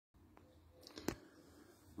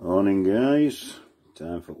Morning guys,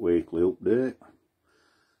 time for weekly update.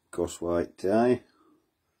 Cost white tie.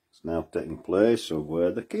 It's now taking place of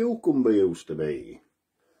where the cucumber used to be,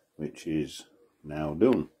 which is now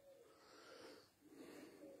done.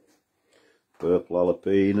 Purple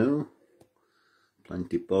jalapeno,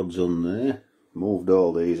 plenty pods on there. Moved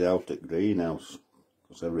all these out at greenhouse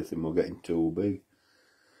because everything was getting too big.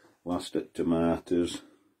 Last at tomatoes,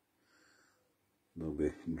 they'll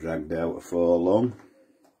be dragged out afore long.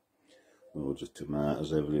 Loads of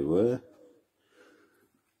tomatoes everywhere.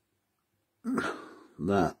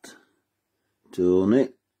 That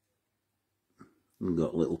turnip,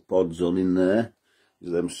 got little pods on in there.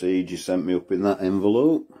 There's them seeds you sent me up in that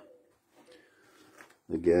envelope.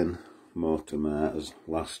 Again, more tomatoes,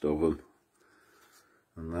 last of them.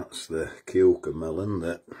 And that's the cucumber melon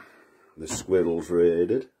that the squirrels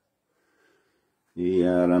raided.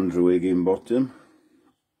 Here, Andrew Higginbottom.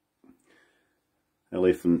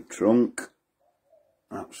 Elephant trunk,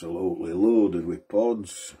 absolutely loaded with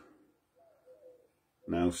pods,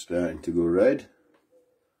 now starting to go red.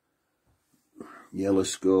 Yellow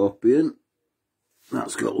scorpion,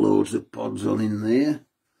 that's got loads of pods on in there.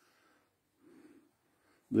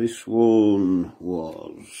 This one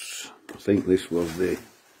was, I think this was the,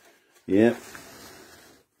 yeah,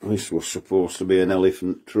 this was supposed to be an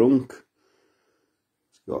elephant trunk.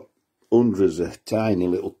 It's got hundreds of tiny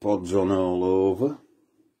little pods on all over.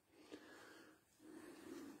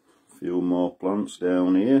 A few more plants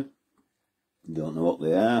down here. Don't know what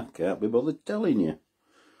they are, can't be bothered telling you.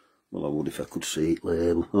 Well, I would if I could see it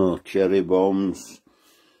label. Oh, cherry bombs.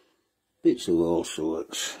 Bits of all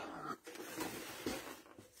sorts.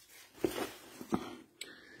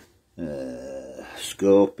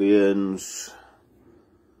 Scorpions.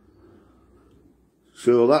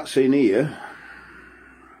 So that's in here.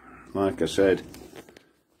 Like I said,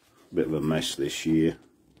 a bit of a mess this year.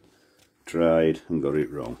 Tried and got it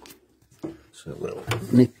wrong. So we'll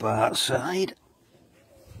nip outside.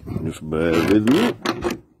 Just bear with me.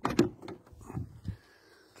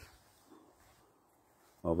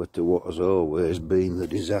 Over to what has always been the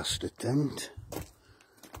disaster tent.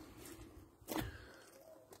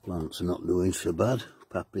 Plants are not doing so bad.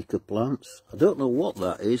 Paprika plants. I don't know what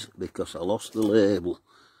that is because I lost the label.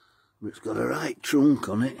 But it's got a right trunk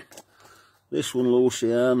on it. This one,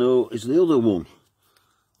 Luciano, is the other one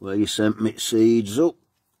where you sent me seeds up.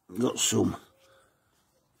 Got some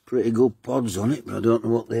pretty good pods on it, but I don't know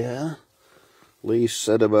what they are. Least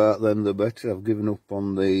said about them the better. I've given up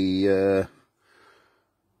on the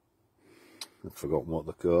I've forgotten what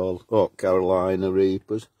they're called. Oh, Carolina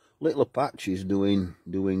Reapers. Little patches doing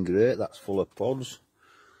great. That's full of pods.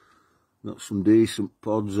 Got some decent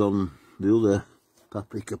pods on the other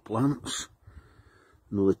paprika plants.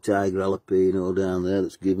 Another tiger jalapeno down there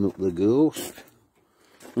that's given up the ghost.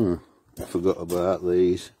 I forgot about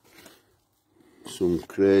these. Some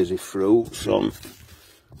crazy fruits on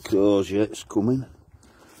courgettes coming.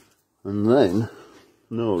 And then,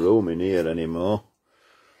 no room in here anymore.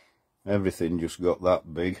 Everything just got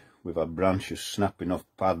that big. We've had branches snapping off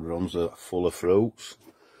padrons that are full of fruits.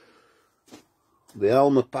 The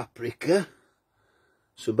Alma paprika,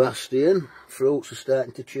 Sebastian, fruits are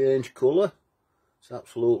starting to change colour. It's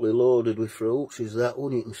absolutely loaded with fruits, is that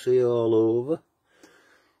one, you can see all over.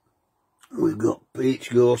 We've got Peach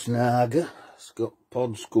Ghost Naga, it's got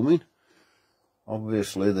pods coming.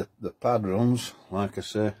 Obviously the padrons, like I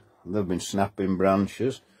say, they've been snapping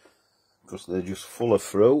branches because they're just full of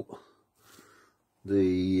fruit.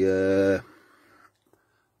 The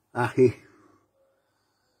Ahi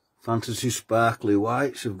Fantasy Sparkly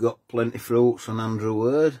Whites have got plenty fruits on Andrew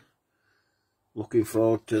Word. Looking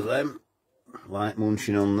forward to them. Like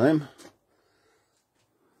munching on them.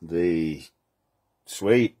 The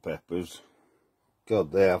sweet peppers,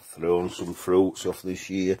 God, they have thrown some fruits off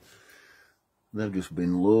this year. They've just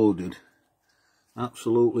been loaded,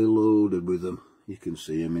 absolutely loaded with them. You can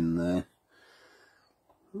see them in there.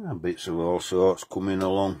 Bits of all sorts coming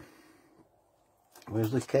along.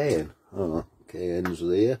 Where's the cayenne? Oh, cayenne's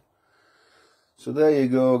there. So there you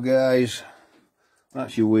go guys,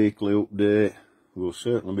 that's your weekly update. We'll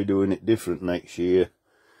certainly be doing it different next year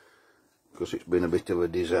because it's been a bit of a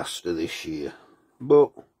disaster this year,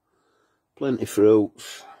 but plenty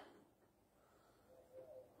fruits.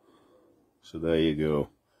 So there you go.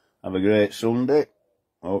 Have a great Sunday.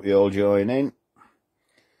 Hope you all join in,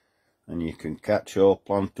 and you can catch all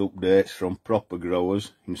plant updates from proper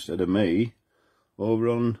growers instead of me over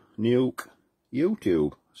on Nuke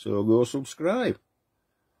YouTube. So go subscribe.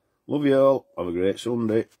 Love you all. Have a great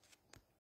Sunday.